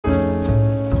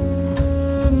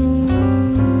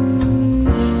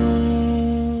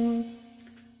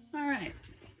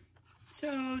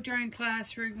coloring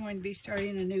class, we're going to be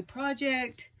starting a new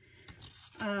project.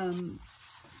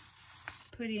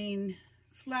 Putting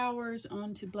flowers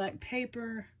onto black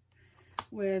paper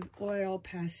with oil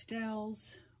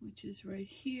pastels, which is right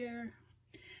here.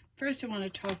 First, I want to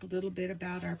talk a little bit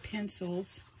about our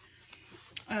pencils,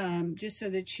 just so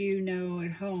that you know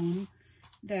at home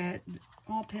that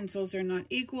all pencils are not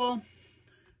equal.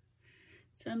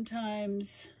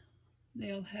 Sometimes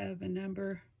they'll have a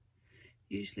number.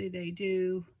 Usually they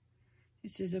do.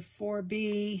 This is a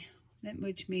 4B,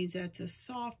 which means that's a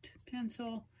soft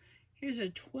pencil. Here's a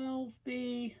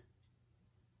 12B.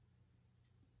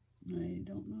 I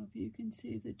don't know if you can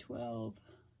see the 12.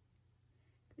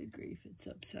 Good grief, it's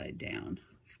upside down.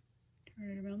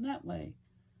 Turn it around that way.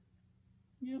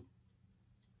 Yep.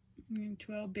 And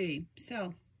 12B.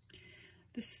 So,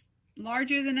 the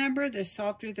larger the number, the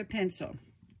softer the pencil.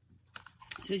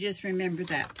 So just remember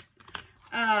that.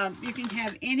 You can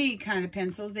have any kind of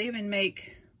pencils. They even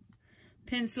make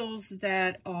pencils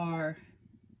that are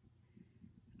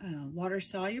water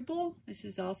soluble. This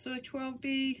is also a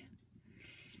 12B.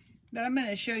 But I'm going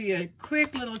to show you a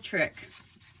quick little trick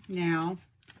now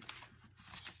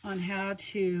on how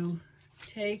to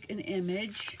take an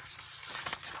image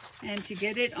and to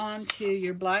get it onto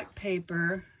your black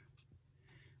paper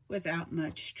without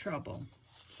much trouble.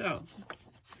 So,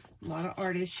 a lot of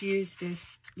artists use this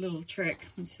little trick,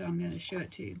 and so I'm going to show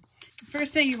it to you.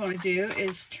 First thing you want to do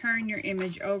is turn your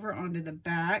image over onto the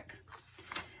back,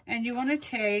 and you want to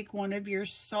take one of your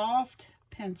soft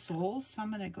pencils. So I'm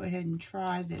going to go ahead and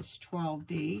try this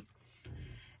 12B,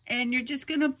 and you're just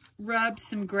going to rub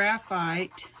some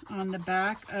graphite on the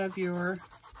back of your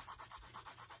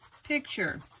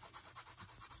picture.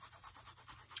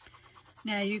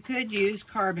 Now, you could use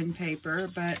carbon paper,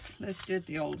 but let's do it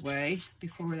the old way,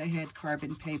 before they had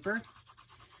carbon paper.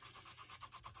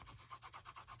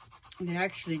 They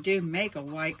actually do make a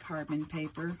white carbon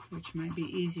paper, which might be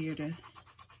easier to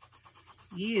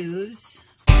use.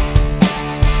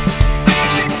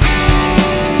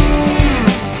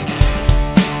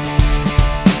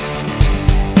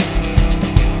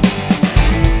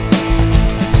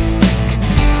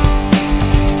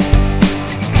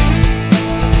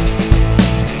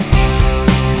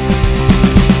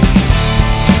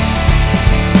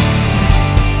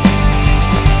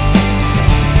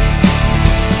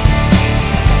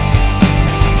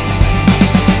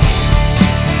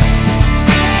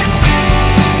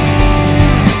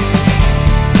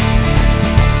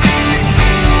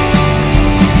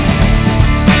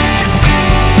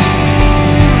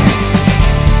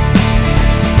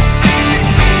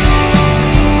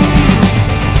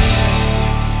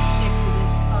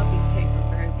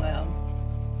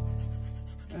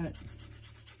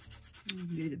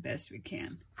 Do the best we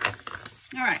can.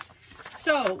 All right,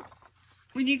 so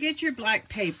when you get your black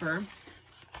paper,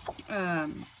 I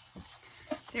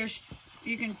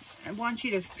want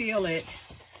you to feel it.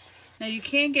 Now, you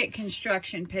can get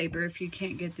construction paper if you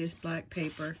can't get this black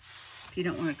paper, if you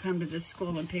don't want to come to the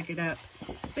school and pick it up.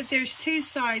 But there's two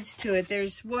sides to it.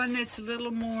 There's one that's a little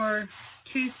more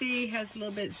toothy, has a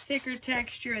little bit thicker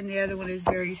texture, and the other one is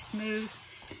very smooth.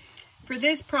 For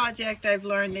this project, I've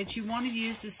learned that you want to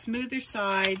use the smoother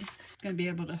side. You're going to be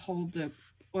able to hold the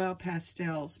oil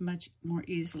pastels much more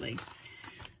easily.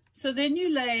 So then you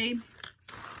lay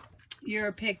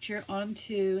your picture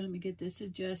onto, let me get this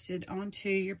adjusted, onto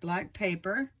your black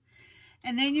paper.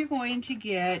 And then you're going to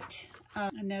get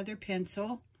another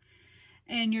pencil,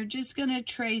 and you're just going to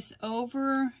trace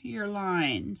over your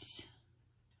lines.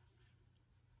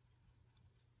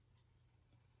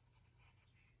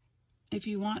 If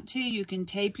you want to, you can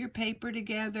tape your paper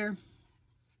together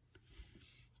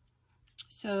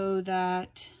so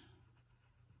that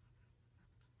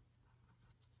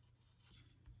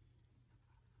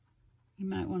you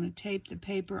might want to tape the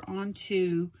paper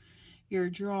onto your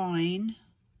drawing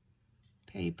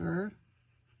paper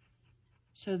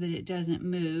so that it doesn't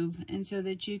move and so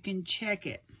that you can check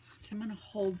it. So I'm going to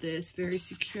hold this very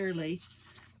securely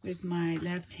with my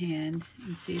left hand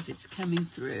and see if it's coming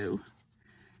through.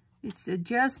 It's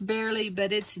just barely,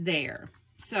 but it's there.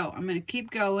 So I'm going to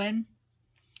keep going.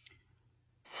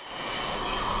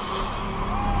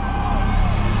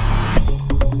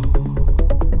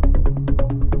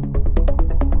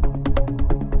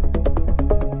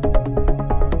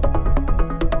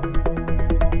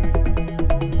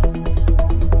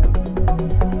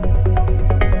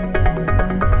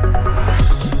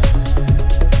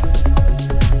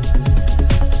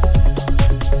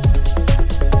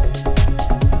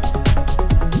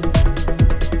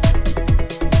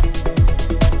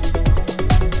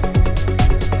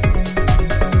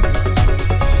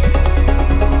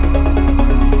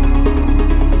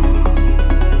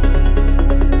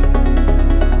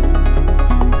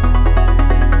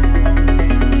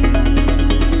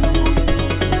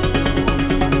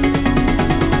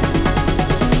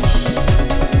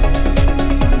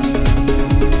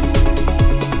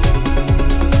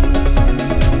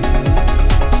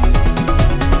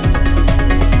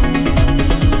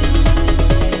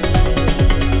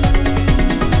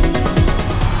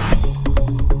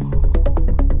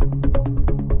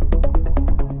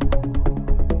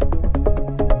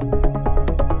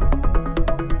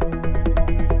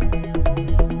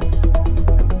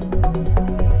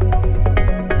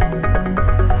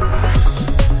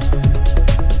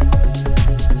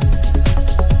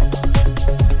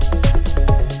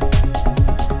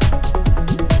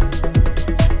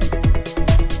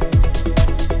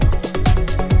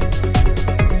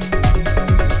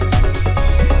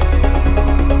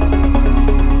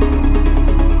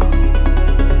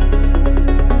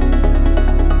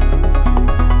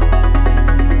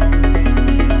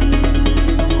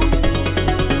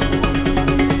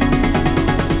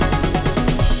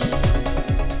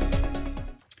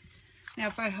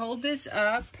 I hold this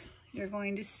up, you're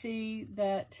going to see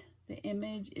that the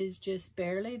image is just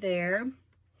barely there.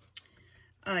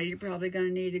 You're probably going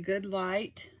to need a good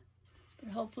light,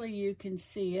 but hopefully you can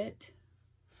see it.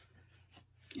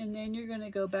 And then you're going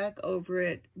to go back over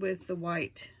it with the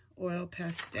white oil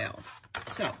pastel.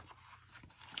 So,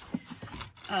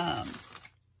 at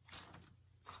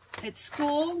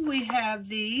school we have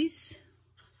these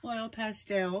oil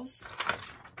pastels.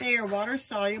 They are water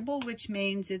soluble, which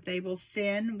means that they will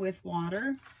thin with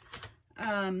water.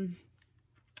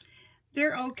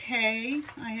 They're okay.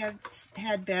 I have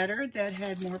had better that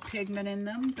had more pigment in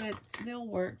them, but they'll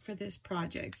work for this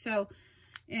project. So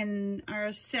in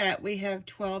our set, we have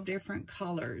 12 different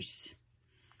colors,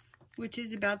 which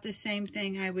is about the same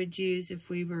thing I would use if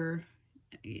we were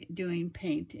doing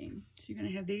painting. So you're going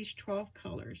to have these 12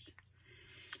 colors,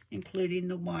 including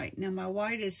the white. Now my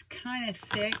white is kind of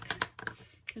thick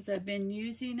because I've been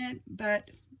using it, but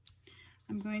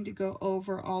I'm going to go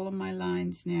over all of my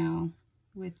lines now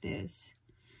with this.